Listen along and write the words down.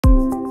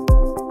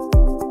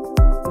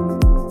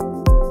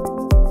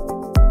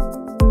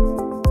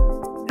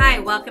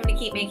welcome to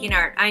Keep Making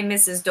Art. I'm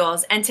Mrs.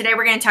 Doles, and today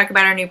we're going to talk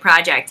about our new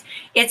project.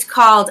 It's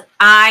called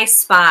I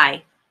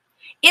Spy.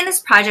 In this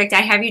project,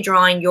 I have you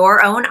drawing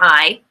your own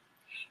eye.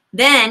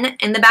 Then,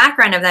 in the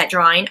background of that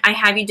drawing, I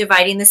have you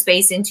dividing the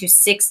space into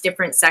 6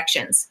 different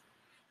sections.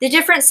 The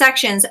different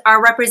sections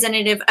are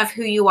representative of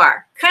who you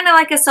are, kind of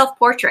like a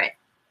self-portrait.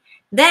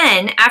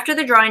 Then, after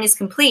the drawing is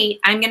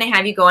complete, I'm going to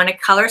have you go on a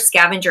color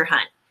scavenger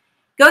hunt.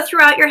 Go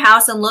throughout your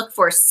house and look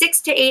for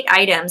 6 to 8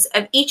 items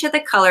of each of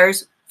the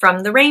colors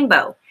from the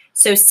rainbow.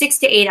 So 6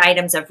 to 8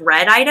 items of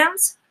red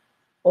items,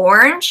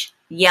 orange,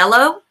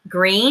 yellow,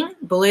 green,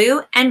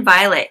 blue, and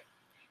violet.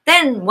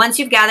 Then once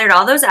you've gathered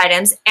all those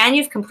items and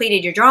you've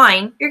completed your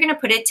drawing, you're going to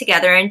put it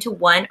together into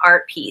one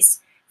art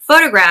piece.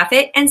 Photograph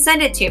it and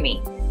send it to me.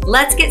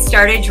 Let's get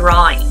started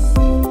drawing.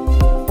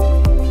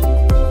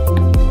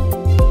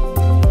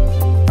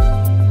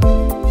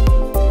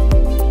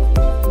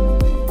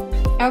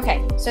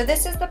 Okay, so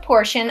this is the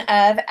portion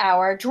of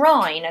our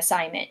drawing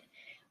assignment.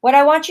 What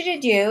I want you to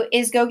do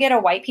is go get a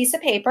white piece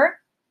of paper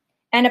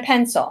and a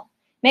pencil.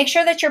 Make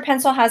sure that your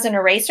pencil has an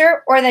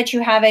eraser or that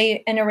you have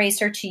an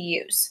eraser to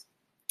use.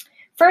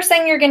 First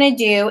thing you're going to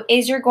do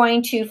is you're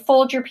going to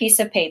fold your piece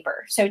of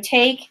paper. So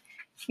take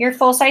your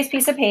full-size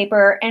piece of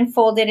paper and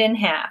fold it in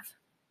half.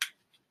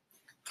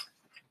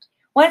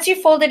 Once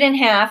you fold it in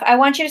half, I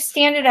want you to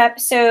stand it up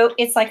so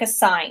it's like a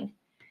sign.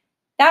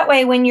 That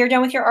way, when you're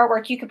done with your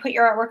artwork, you can put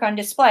your artwork on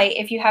display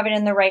if you have it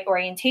in the right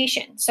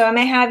orientation. So I'm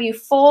going to have you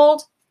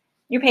fold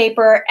your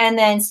paper and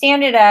then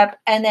stand it up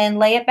and then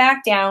lay it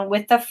back down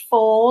with the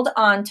fold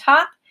on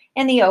top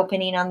and the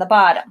opening on the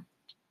bottom.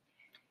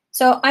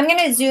 So I'm going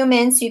to zoom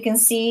in so you can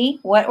see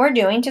what we're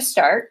doing to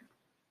start.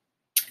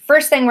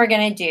 First thing we're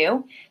going to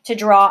do to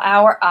draw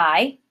our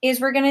eye is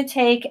we're going to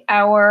take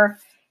our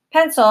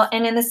pencil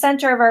and in the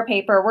center of our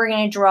paper, we're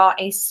going to draw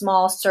a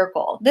small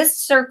circle. This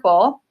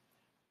circle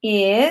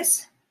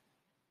is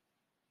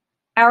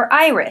our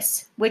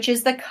iris, which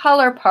is the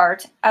color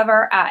part of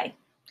our eye.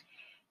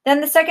 Then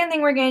the second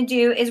thing we're going to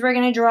do is we're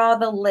going to draw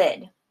the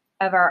lid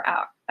of our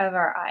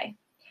eye.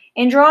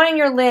 In drawing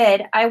your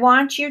lid, I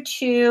want you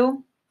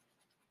to,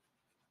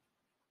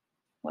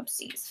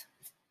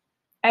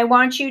 I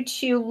want you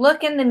to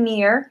look in the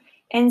mirror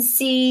and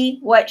see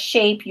what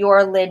shape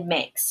your lid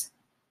makes.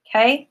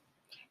 Okay?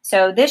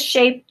 So this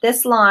shape,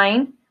 this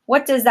line,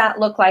 what does that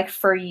look like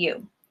for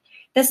you?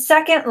 The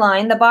second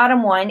line, the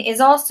bottom one, is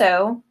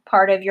also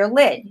part of your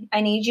lid.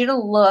 I need you to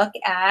look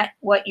at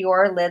what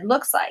your lid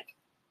looks like.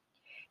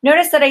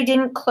 Notice that I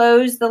didn't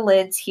close the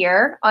lids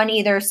here on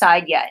either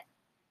side yet.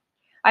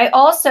 I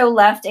also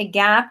left a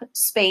gap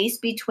space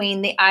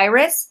between the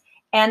iris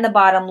and the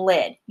bottom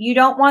lid. You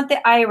don't want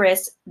the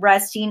iris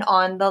resting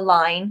on the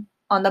line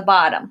on the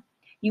bottom.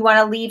 You want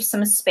to leave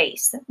some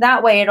space.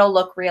 That way it'll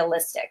look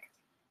realistic.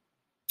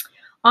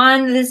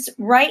 On this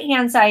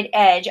right-hand side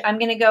edge, I'm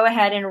going to go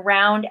ahead and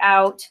round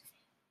out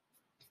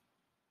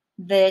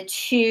the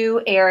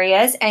 2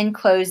 areas and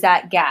close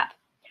that gap.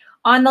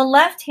 On the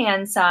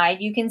left-hand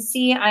side, you can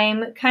see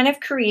I'm kind of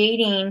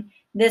creating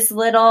this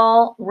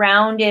little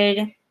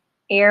rounded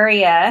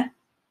area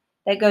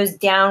that goes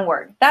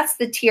downward. That's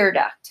the tear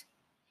duct.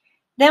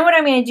 Then what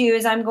I'm going to do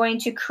is I'm going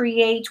to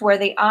create where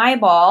the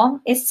eyeball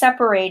is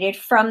separated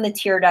from the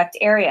tear duct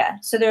area.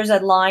 So there's a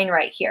line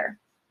right here.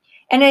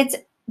 And it's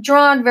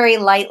drawn very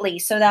lightly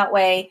so that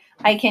way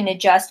I can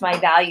adjust my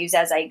values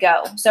as I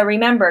go. So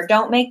remember,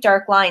 don't make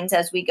dark lines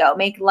as we go.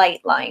 Make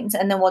light lines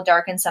and then we'll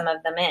darken some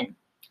of them in.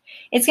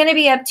 It's going to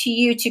be up to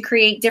you to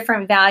create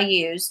different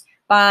values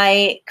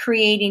by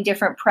creating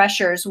different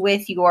pressures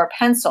with your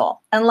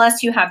pencil.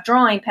 Unless you have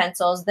drawing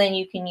pencils, then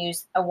you can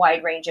use a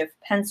wide range of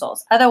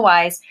pencils.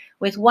 Otherwise,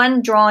 with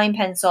one drawing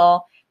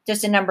pencil,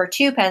 just a number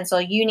 2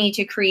 pencil, you need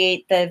to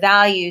create the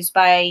values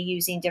by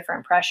using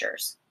different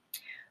pressures.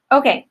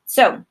 Okay,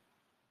 so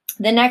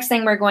the next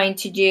thing we're going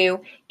to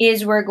do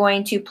is we're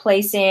going to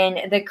place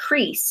in the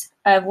crease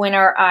of when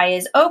our eye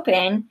is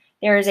open.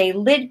 There is a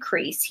lid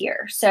crease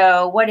here.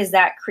 So what does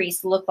that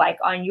crease look like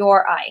on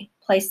your eye?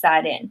 Place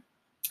that in.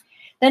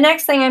 The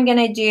next thing I'm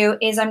going to do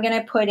is I'm going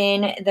to put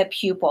in the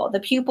pupil.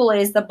 The pupil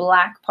is the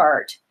black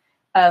part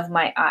of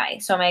my eye.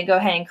 So I'm going to go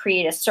ahead and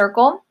create a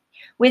circle.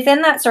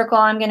 Within that circle,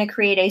 I'm going to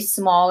create a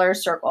smaller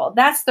circle.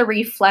 That's the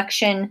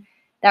reflection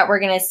that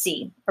we're going to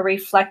see, a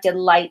reflected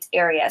light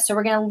area. So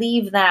we're going to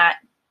leave that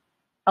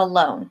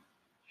alone.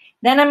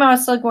 Then I'm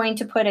also going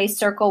to put a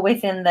circle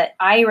within the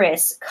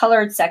iris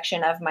colored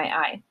section of my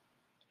eye.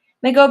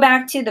 I'm going to go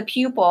back to the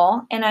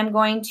pupil and I'm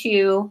going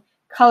to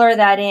color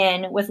that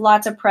in with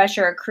lots of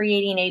pressure,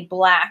 creating a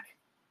black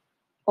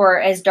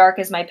or as dark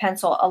as my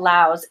pencil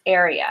allows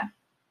area.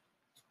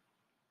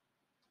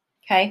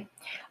 Okay,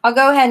 I'll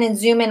go ahead and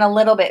zoom in a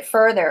little bit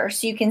further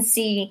so you can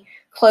see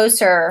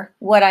closer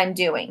what I'm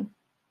doing.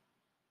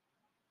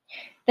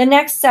 The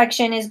next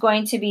section is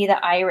going to be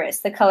the iris,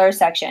 the color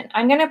section.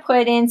 I'm going to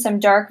put in some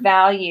dark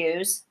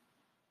values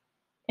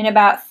in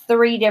about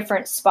 3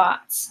 different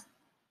spots.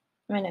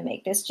 I'm going to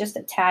make this just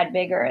a tad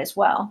bigger as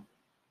well.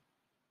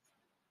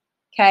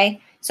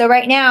 Okay, so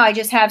right now I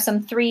just have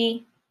some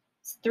 3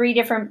 3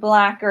 different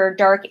black or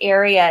dark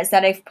areas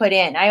that I've put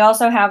in. I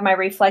also have my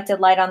reflected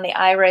light on the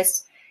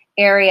iris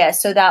area,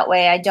 so that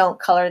way I don't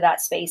color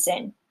that space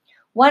in.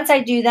 Once I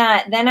do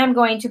that, then I'm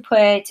going to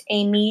put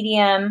a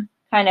medium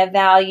kind of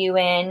value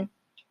in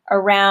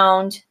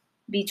around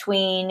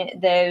between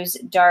those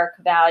dark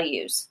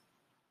values.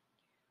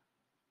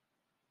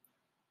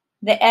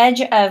 The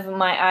edge of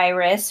my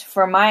iris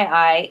for my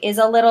eye is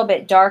a little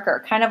bit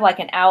darker, kind of like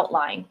an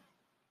outline.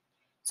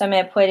 So I'm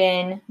going to put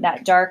in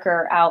that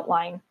darker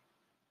outline.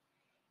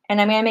 And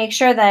I'm going to make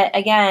sure that,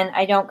 again,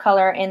 I don't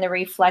color in the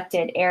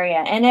reflected area.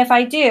 And if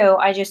I do,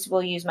 I just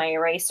will use my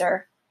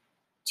eraser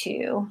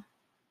to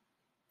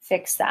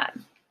fix that.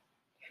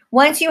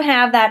 Once you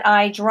have that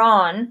eye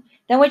drawn,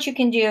 then what you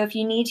can do, if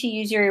you need to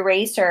use your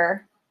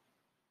eraser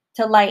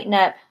to lighten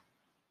up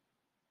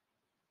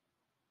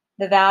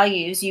the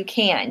values, you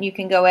can. You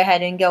can go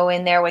ahead and go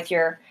in there with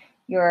your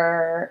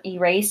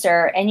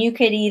eraser, and you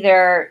could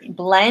either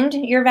blend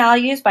your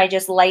values by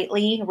just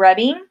lightly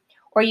rubbing,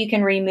 or you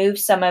can remove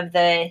some of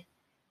the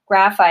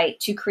graphite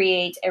to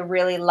create a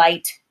really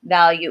light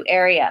value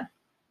area.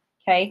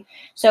 Okay,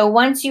 so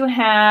once you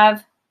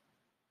have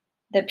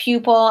the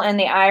pupil and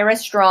the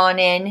iris drawn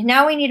in,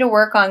 now we need to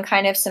work on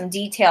kind of some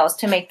details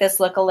to make this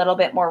look a little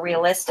bit more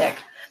realistic.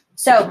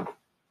 So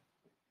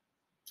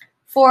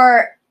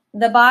for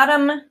the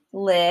bottom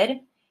lid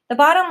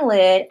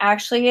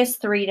actually is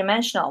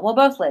 3-dimensional. Well,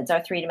 both lids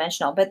are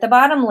 3-dimensional, but the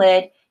bottom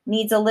lid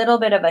needs a little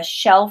bit of a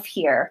shelf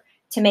here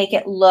to make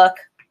it look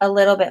a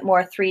little bit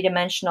more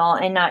 3-dimensional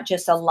and not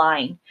just a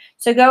line.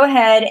 So go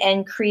ahead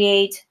and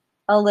create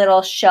a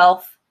little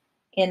shelf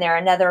in there,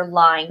 another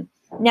line.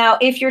 Now,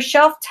 if your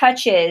shelf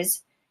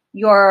touches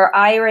your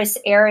iris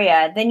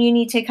area, then you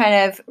need to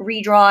kind of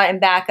redraw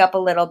and back up a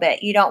little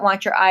bit. You don't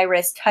want your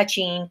iris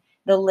touching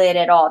the lid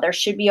at all. There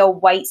should be a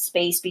white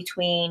space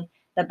between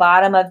the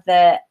bottom of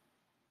the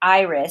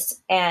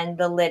iris and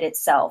the lid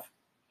itself.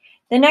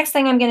 The next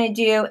thing I'm going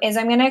to do is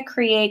I'm going to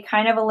create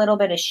kind of a little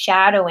bit of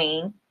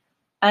shadowing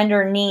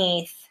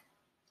underneath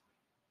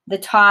the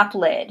top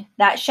lid.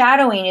 That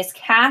shadowing is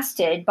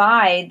casted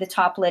by the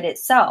top lid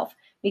itself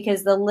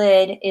because the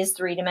lid is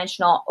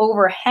 3-dimensional,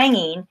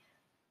 overhanging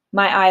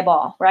my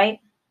eyeball, right?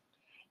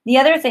 The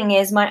other thing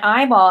is my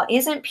eyeball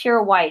isn't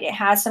pure white. It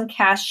has some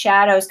cast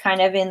shadows kind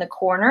of in the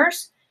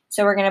corners.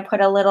 So we're going to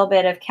put a little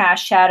bit of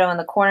cast shadow in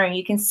the corner, and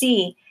you can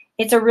see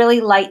it's a really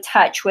light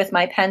touch with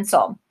my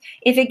pencil.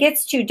 If it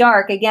gets too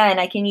dark, again,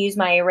 I can use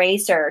my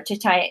eraser to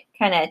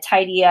kind of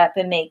tidy up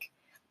and make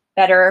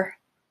better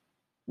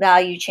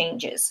value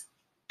changes.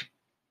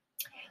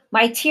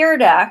 My tear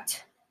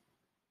duct,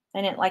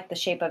 I didn't like the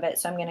shape of it,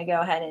 so I'm going to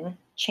go ahead and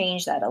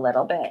change that a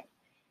little bit.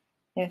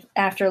 If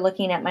after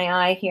looking at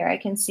my eye here, I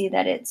can see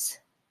that it's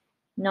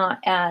not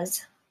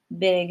as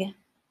big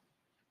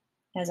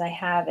as I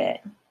have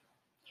it.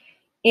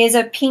 Is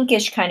a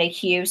pinkish kind of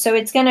hue, so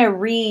it's going to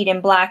read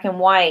in black and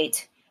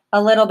white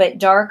a little bit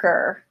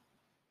darker.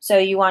 So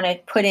you want to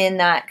put in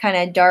that kind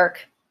of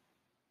dark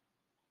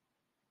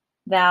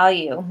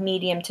value,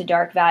 medium to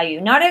dark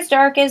value. Not as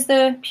dark as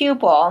the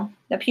pupil.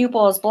 The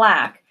pupil is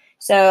black.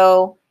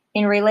 So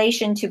in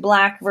relation to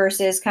black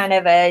versus kind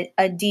of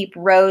a deep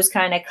rose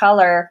kind of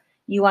color,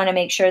 you want to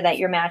make sure that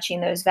you're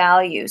matching those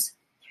values.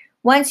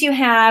 Once you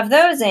have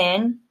those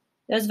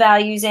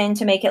values in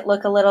to make it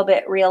look a little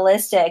bit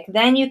realistic,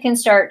 then you can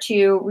start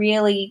to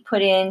really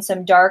put in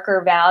some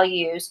darker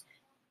values.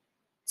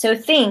 So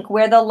think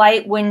where the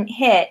light wouldn't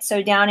hit.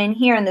 So down in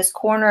here in this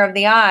corner of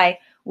the eye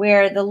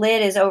where the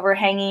lid is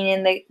overhanging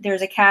and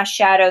there's a cast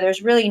shadow,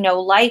 there's really no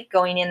light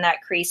going in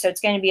that crease, so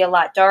it's going to be a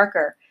lot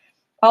darker.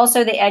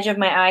 Also, the edge of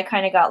my eye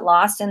kind of got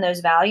lost in those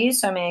values,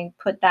 so I'm going to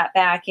put that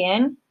back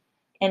in.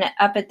 And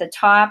up at the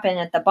top and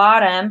at the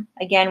bottom,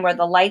 again, where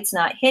the light's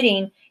not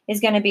hitting,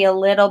 is going to be a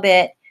little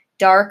bit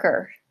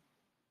darker.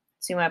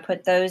 So you want to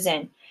put those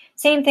in.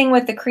 Same thing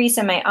with the crease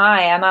in my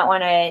eye. I might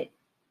want to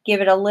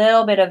give it a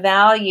little bit of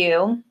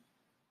value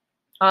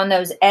on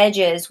those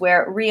edges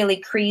where it really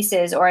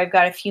creases, or I've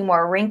got a few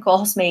more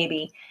wrinkles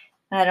maybe.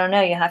 I don't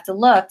know. You have to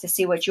look to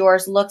see what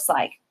yours looks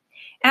like.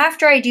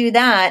 After I do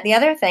that, the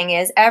other thing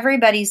is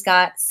everybody's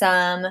got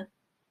some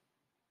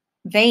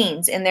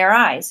veins in their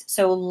eyes.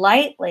 So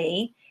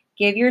lightly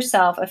give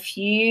yourself a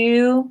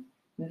few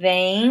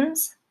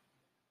veins.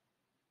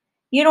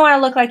 You don't want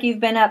to look like you've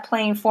been up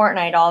playing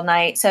Fortnite all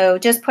night. So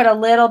just put a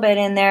little bit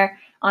in there.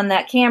 On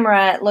that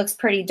camera, it looks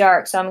pretty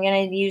dark. So I'm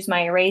going to use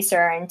my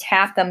eraser and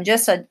tap them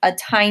just a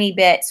tiny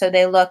bit so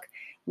they look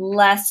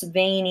less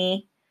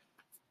veiny,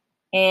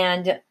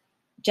 and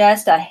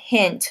just a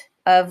hint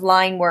of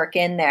line work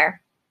in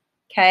there.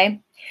 Okay.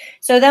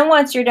 So then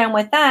once you're done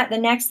with that, the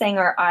next thing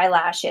are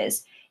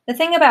eyelashes. The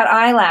thing about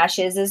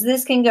eyelashes is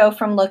this can go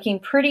from looking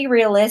pretty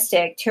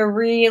realistic to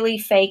really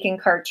fake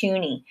and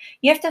cartoony.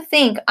 You have to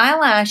think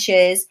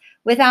eyelashes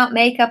without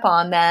makeup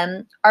on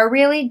them are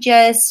really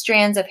just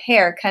strands of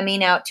hair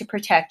coming out to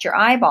protect your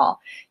eyeball.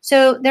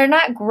 So they're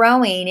not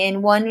growing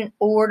in one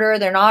order.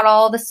 They're not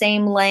all the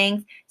same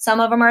length. Some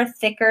of them are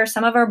thicker.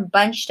 Some of them are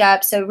bunched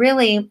up. So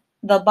really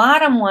the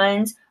bottom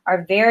ones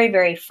are very,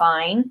 very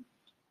fine.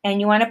 and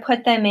you want to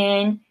put them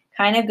in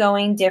kind of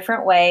going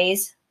different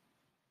ways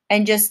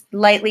and just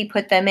lightly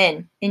put them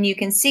in. And you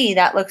can see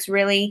that looks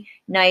really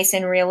nice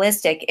and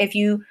realistic. If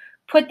you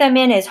put them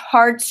in as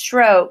hard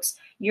strokes,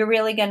 you're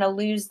really going to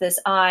lose this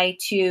eye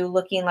to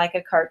looking like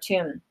a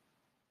cartoon.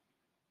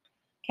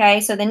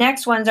 Okay, so the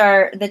next ones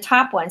are the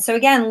top ones. So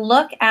again,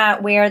 look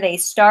at where they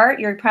start.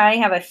 You probably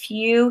have a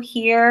few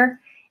here,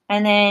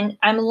 and then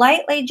I'm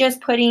lightly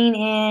just putting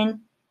in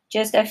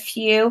just a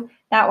few.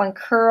 That one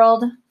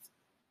curled.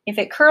 If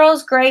it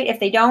curls, great. If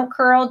they don't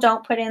curl,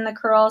 don't put in the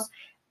curls.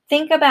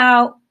 Think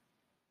about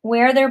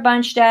where they're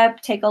bunched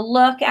up. Take a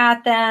look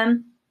at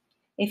them.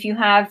 If you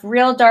have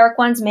real dark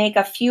ones, make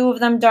a few of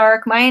them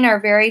dark. Mine are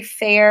very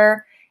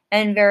fair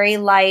and very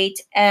light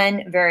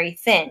and very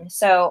thin,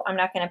 so I'm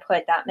not going to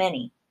put that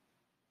many.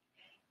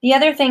 The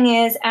other thing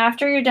is,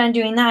 after you're done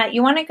doing that,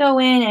 you want to go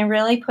in and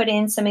really put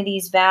in some of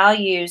these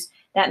values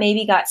that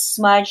maybe got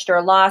smudged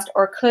or lost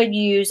or could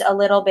use a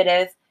little bit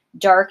of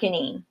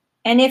darkening.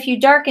 And if you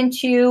darken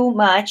too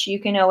much, you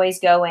can always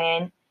go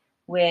in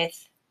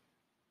with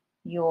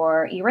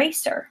your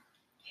eraser.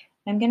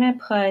 I'm going to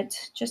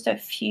put just a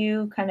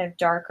few kind of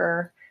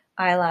darker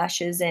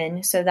eyelashes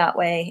in so that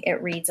way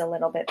it reads a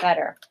little bit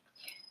better.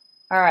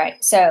 All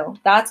right, so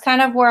that's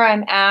kind of where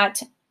I'm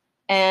at,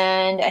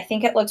 and I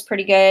think it looks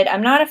pretty good.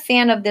 I'm not a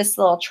fan of this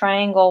little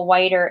triangle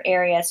whiter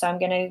area, so I'm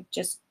going to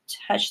just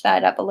touch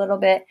that up a little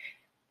bit.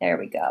 There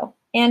we go.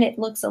 And it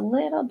looks a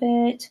little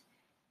bit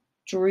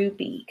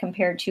droopy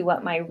compared to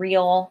what my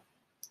real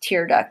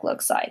tear duct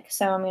looks like.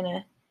 So I'm going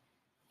to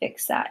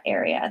fix that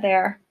area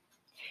there.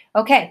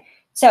 Okay,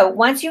 so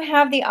once you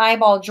have the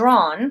eyeball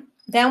drawn,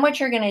 then what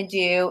you're going to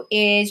do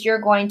is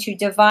you're going to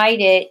divide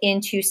it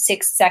into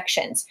 6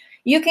 sections.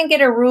 You can get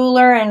a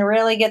ruler and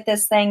really get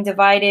this thing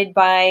divided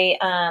by,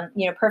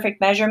 perfect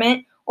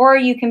measurement, or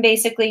you can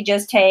basically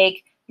just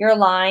take your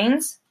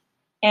lines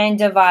and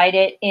divide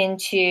it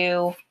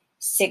into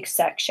 6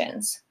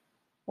 sections.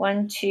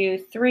 1,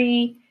 2,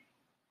 3,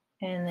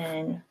 and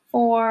then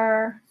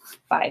 4,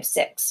 5,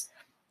 6.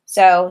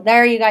 So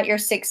there you got your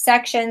 6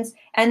 sections.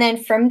 And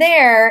then from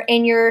there,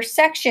 in your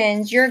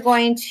sections, you're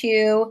going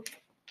to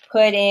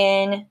put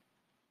in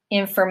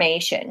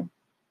information.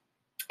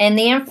 And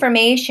the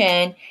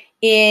information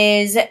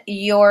is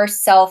your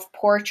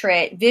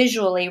self-portrait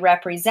visually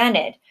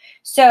represented.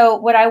 So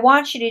what I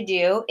want you to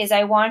do is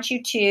I want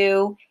you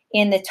to,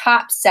 in the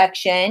top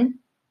section,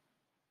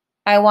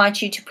 I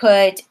want you to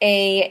put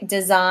a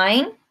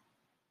design.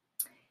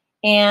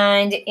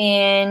 And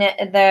in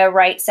the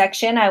right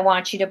section, I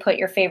want you to put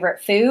your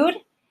favorite food.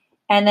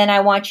 And then I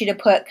want you to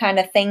put kind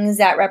of things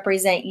that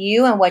represent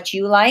you and what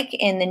you like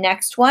in the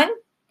next one.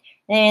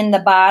 In the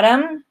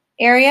bottom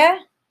area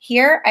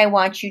here, I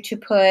want you to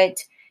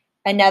put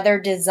another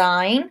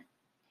design.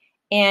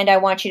 And I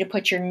want you to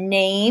put your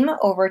name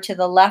over to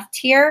the left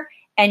here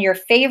and your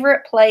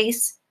favorite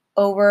place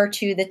over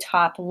to the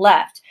top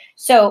left.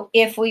 So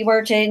if we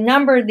were to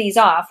number these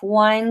off,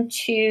 1,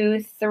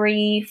 2,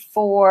 3,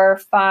 4,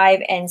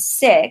 5, and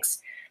 6,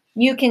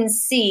 you can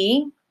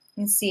see,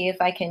 let's see if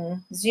I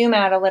can zoom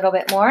out a little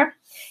bit more,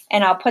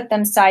 and I'll put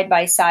them side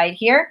by side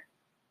here.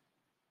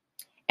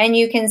 And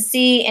you can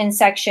see in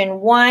section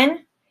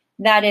 1,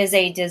 that is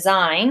a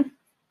design.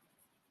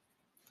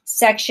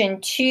 Section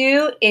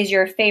 2 is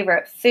your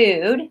favorite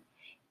food.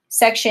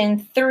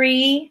 Section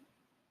 3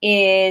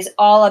 is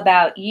all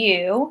about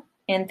you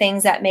and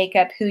things that make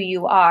up who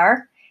you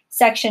are.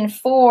 Section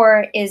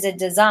 4 is a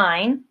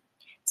design.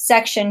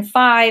 Section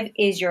 5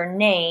 is your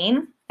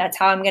name. That's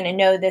how I'm going to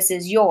know this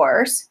is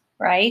yours,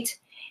 right?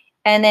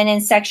 And then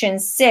in section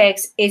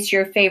 6, it's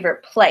your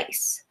favorite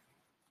place.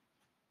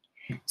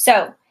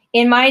 So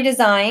in my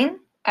design,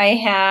 I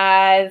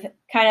have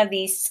kind of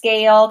these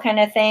scale kind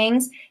of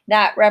things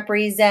that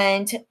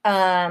represent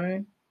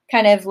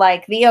kind of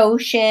like the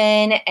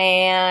ocean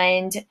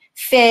and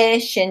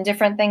fish and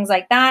different things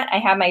like that. I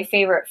have my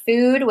favorite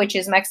food, which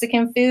is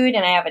Mexican food,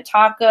 and I have a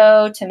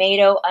taco,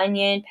 tomato,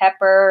 onion,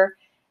 pepper,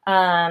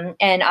 and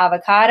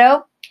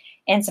avocado,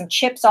 and some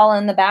chips all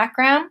in the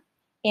background.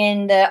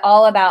 In the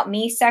All About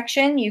Me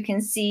section, you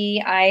can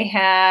see I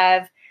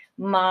have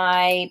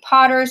my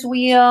potter's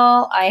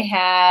wheel, I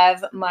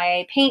have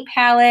my paint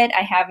palette,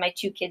 I have my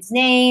 2 kids'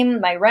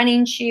 name, my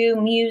running shoe,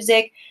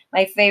 music,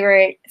 my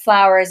favorite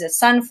flower is a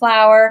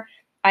sunflower,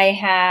 I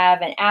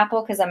have an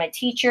apple because I'm a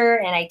teacher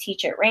and I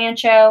teach at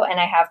Rancho, and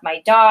I have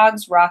my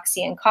dogs,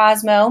 Roxy and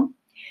Cosmo.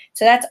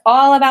 So that's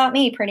all about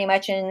me pretty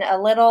much in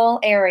a little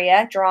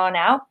area drawn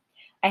out.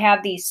 I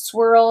have these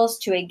swirls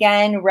to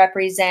again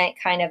represent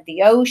kind of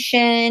the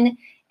ocean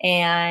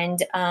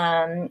and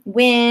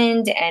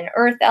wind and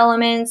earth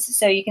elements.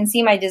 So you can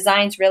see my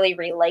designs really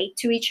relate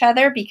to each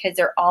other because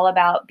they're all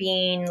about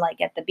being like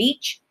at the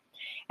beach.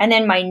 And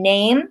then my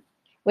name,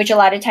 which a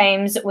lot of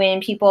times when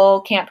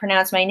people can't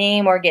pronounce my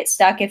name or get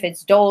stuck if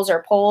it's Doles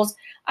or Poles,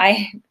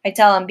 I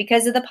tell them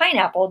because of the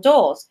pineapple,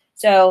 Doles.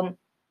 So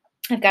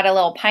I've got a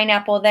little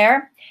pineapple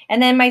there.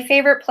 And then my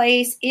favorite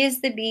place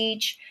is the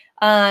beach.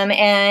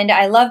 And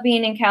I love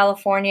being in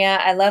California.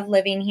 I love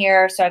living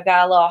here. So I've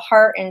got a little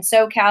heart in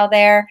SoCal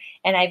there,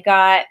 and I've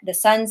got the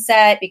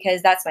sunset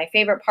because that's my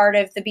favorite part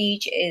of the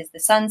beach is the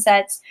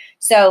sunsets.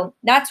 So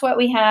that's what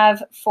we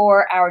have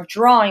for our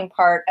drawing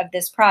part of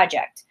this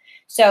project.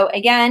 So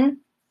again,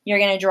 you're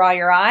going to draw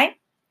your eye,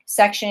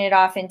 section it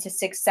off into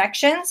 6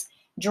 sections,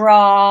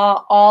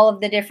 draw all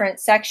of the different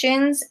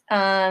sections,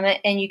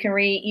 and you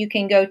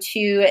can go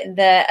to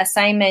the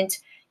assignment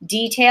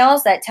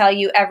details that tell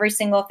you every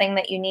single thing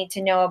that you need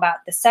to know about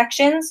the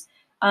sections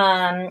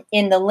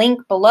in the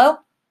link below.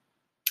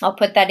 I'll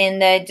put that in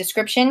the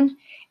description,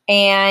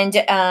 and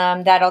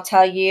that'll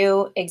tell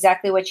you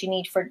exactly what you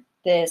need for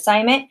the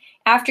assignment.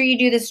 After you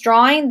do this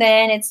drawing,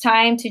 then it's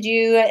time to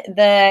do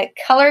the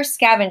color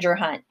scavenger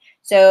hunt.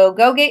 So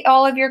go get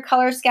all of your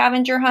color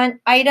scavenger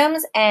hunt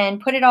items and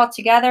put it all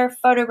together,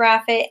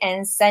 photograph it,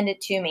 and send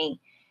it to me.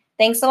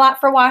 Thanks a lot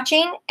for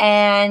watching,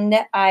 and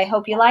I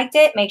hope you liked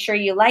it. Make sure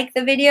you like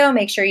the video,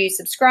 make sure you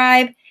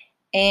subscribe,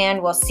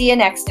 and we'll see you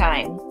next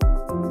time.